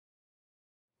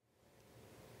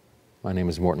My name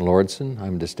is Morten Lauridsen.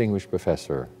 I'm a distinguished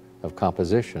professor of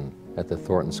composition at the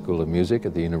Thornton School of Music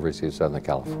at the University of Southern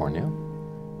California.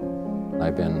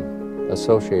 I've been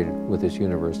associated with this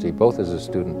university both as a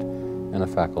student and a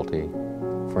faculty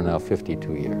for now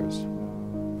 52 years.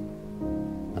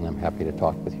 And I'm happy to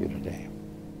talk with you today.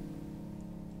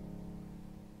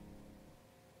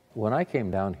 When I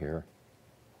came down here,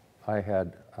 I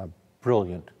had a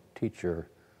brilliant teacher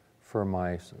for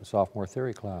my sophomore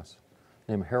theory class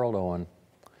named Harold Owen.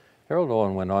 Harold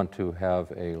Owen went on to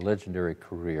have a legendary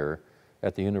career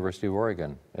at the University of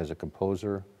Oregon as a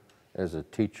composer, as a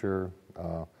teacher,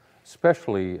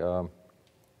 especially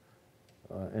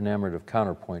enamored of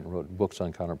counterpoint, wrote books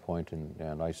on counterpoint,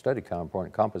 and I studied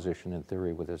counterpoint composition and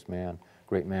theory with this man,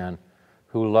 great man,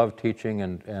 who loved teaching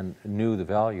and knew the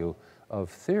value of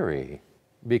theory,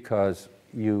 because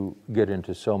you get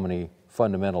into so many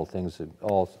fundamental things that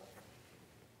all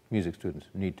music students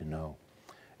need to know.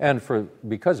 And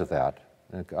because of that,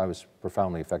 I was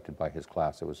profoundly affected by his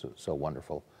class. It was so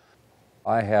wonderful.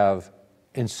 I have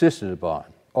insisted upon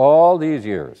all these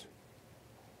years,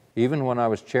 even when I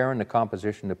was chairing the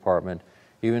composition department,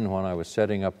 even when I was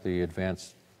setting up the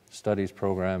advanced studies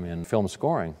program in film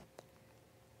scoring,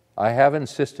 I have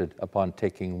insisted upon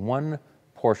taking one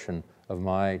portion of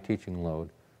my teaching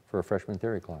load for a freshman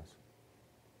theory class.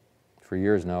 For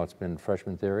years now, it's been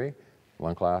freshman theory,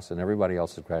 one class, and everybody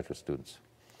else is graduate students,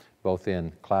 both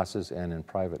in classes and in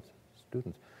private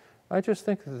students. I just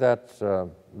think that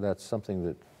that's something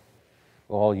that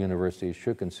all universities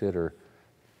should consider,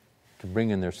 to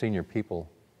bring in their senior people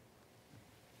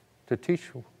to teach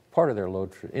part of their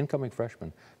load for incoming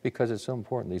freshmen, because it's so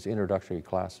important, these introductory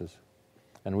classes.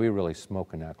 And we really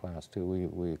smoke in that class too.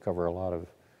 We cover a lot of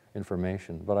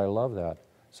information, but I love that.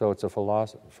 So it's a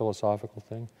philosophical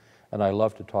thing, and I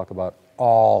love to talk about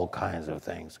all kinds of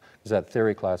things, because that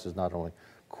theory class is not only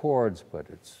chords, but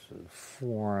it's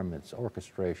form, it's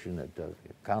orchestration,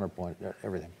 counterpoint,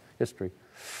 everything, history.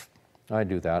 I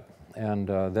do that, and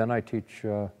then I teach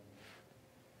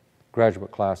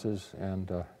graduate classes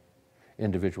and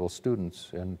individual students,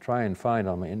 and try and find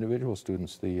on my individual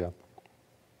students the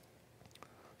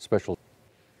special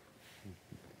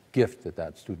gift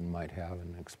that student might have,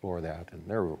 and explore that. And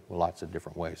there are lots of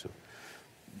different ways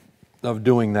of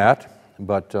doing that.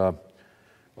 But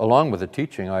along with the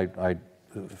teaching, I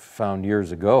found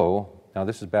years ago, now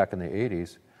this is back in the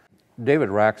 80s, David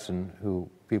Raksin, who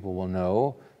people will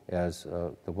know as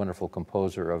the wonderful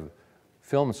composer of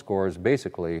film scores,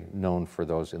 basically known for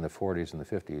those in the 40s and the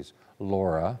 50s,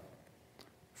 Laura,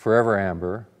 Forever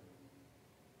Amber,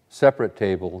 Separate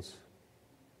Tables,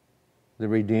 The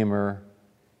Redeemer,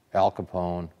 Al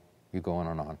Capone, you go on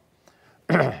and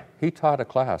on. He taught a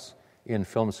class in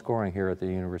film scoring here at the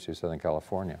University of Southern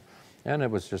California. And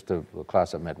it was just a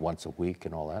class that met once a week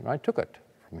and all that. And I took it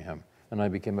from him, and I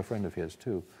became a friend of his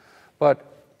too.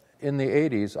 But in the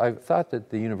 80s, I thought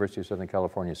that the University of Southern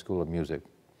California School of Music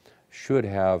should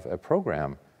have a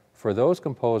program for those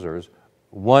composers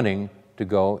wanting to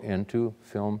go into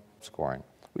film scoring.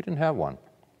 We didn't have one.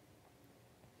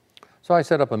 So I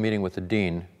set up a meeting with the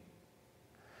dean,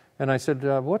 and I said,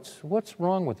 what's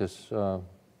wrong with this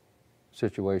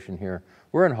situation here?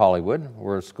 We're in Hollywood,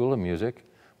 we're a school of music,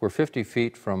 we're 50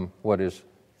 feet from what is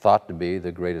thought to be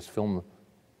the greatest film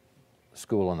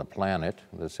school on the planet,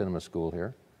 the cinema school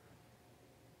here.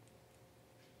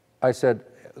 I said,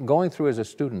 going through as a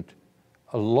student,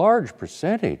 a large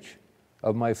percentage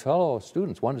of my fellow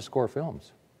students want to score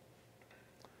films.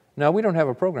 Now, we don't have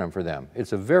a program for them.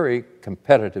 It's a very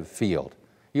competitive field.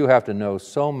 You have to know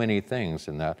so many things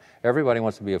in that. Everybody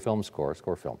wants to be a film scorer,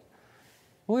 score film.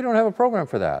 We don't have a program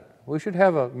for that. We should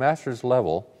have a master's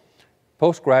level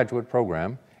postgraduate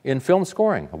program in film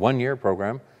scoring, a one-year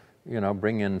program,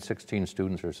 bring in 16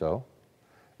 students or so.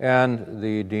 And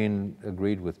the dean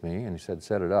agreed with me, and he said,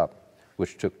 set it up,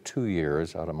 which took 2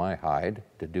 years out of my hide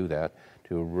to do that,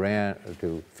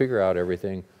 to figure out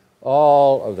everything,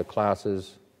 all of the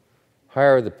classes,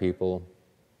 hire the people.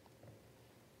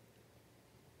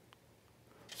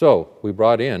 So we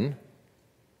brought in,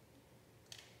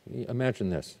 imagine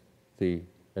this, the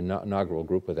inaugural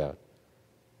group of that: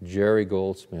 Jerry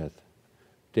Goldsmith,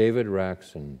 David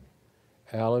Raksin,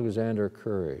 Alexander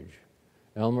Courage,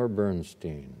 Elmer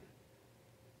Bernstein,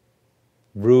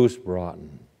 Bruce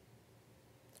Broughton,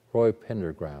 Roy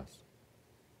Pendergrass,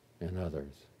 and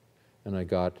others. And I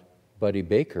got Buddy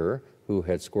Baker, who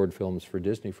had scored films for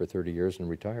Disney for 30 years and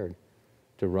retired,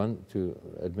 to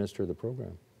administer the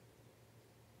program.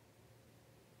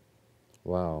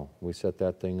 Wow, we set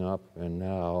that thing up, and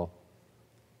now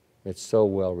it's so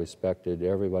well respected.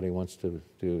 Everybody wants to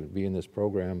be in this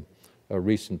program. A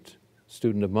recent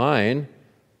student of mine,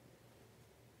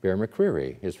 Bear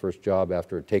McCreary, his first job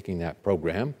after taking that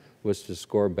program was to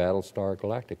score Battlestar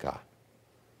Galactica.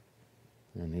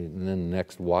 And then the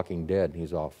next Walking Dead,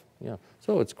 he's off. Yeah.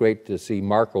 So it's great to see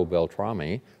Marco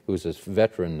Beltrami, who's a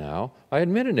veteran now. I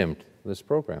admitted him to this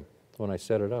program when I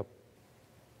set it up.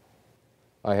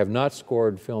 I have not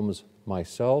scored films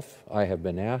myself. I have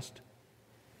been asked.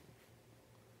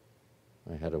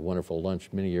 I had a wonderful lunch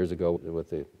many years ago with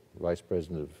the vice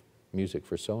president of music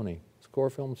for Sony. Score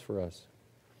films for us.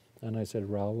 And I said,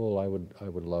 Raoul, I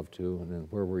would love to. And then,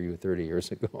 where were you 30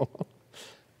 years ago?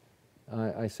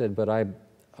 I said, but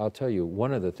I'll tell you,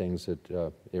 one of the things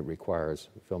that it requires,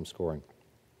 film scoring,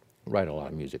 write a lot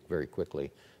of music very quickly.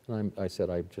 And I said,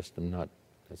 I just am not,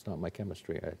 that's not my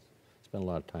chemistry. I spend a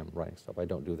lot of time writing stuff. I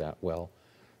don't do that well.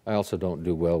 I also don't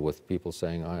do well with people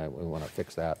saying, we want to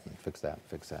fix that and fix that and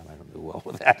fix that. I don't do well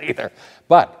with that either.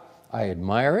 But I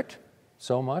admire it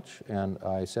so much, and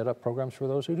I set up programs for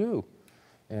those who do.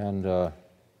 And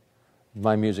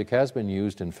my music has been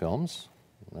used in films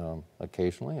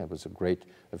occasionally. It was great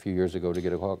a few years ago to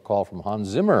get a call from Hans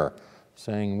Zimmer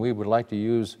saying we would like to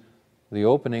use the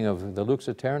opening of the Lux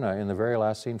Aeterna in the very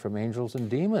last scene from Angels and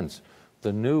Demons.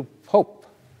 The new Pope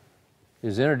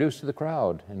is introduced to the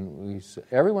crowd, and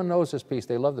everyone knows this piece.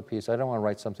 They love the piece. I don't want to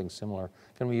write something similar.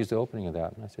 Can we use the opening of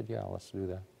that? And I said, yeah, let's do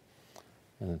that.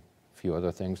 And a few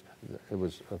other things. It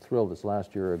was a thrill this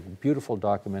last year, a beautiful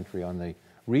documentary on the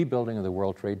rebuilding of the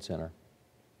World Trade Center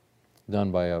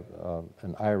done by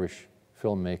an Irish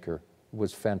filmmaker. It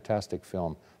was a fantastic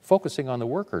film, focusing on the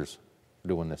workers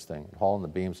doing this thing, hauling the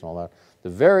beams and all that. The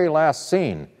very last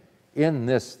scene in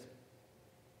this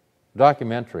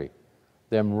documentary,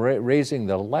 them raising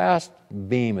the last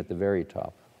beam at the very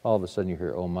top, all of a sudden you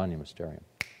hear O Mane Mysterium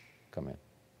come in.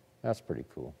 That's pretty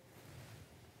cool.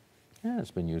 Yeah,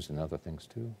 it's been used in other things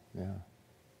too, yeah.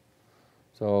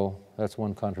 So that's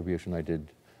one contribution I did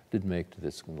make to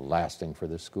this lasting for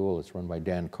this school. It's run by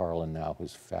Dan Carlin now,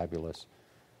 who's fabulous,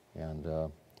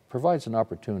 and provides an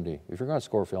opportunity. If you're going to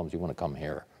score films, you want to come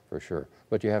here for sure,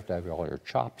 but you have to have all your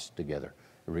chops together.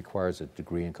 It requires a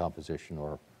degree in composition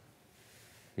or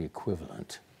the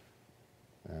equivalent,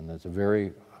 and it's a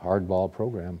very hardball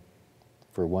program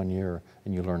for 1 year,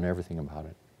 and you learn everything about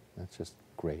it. That's just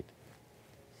great.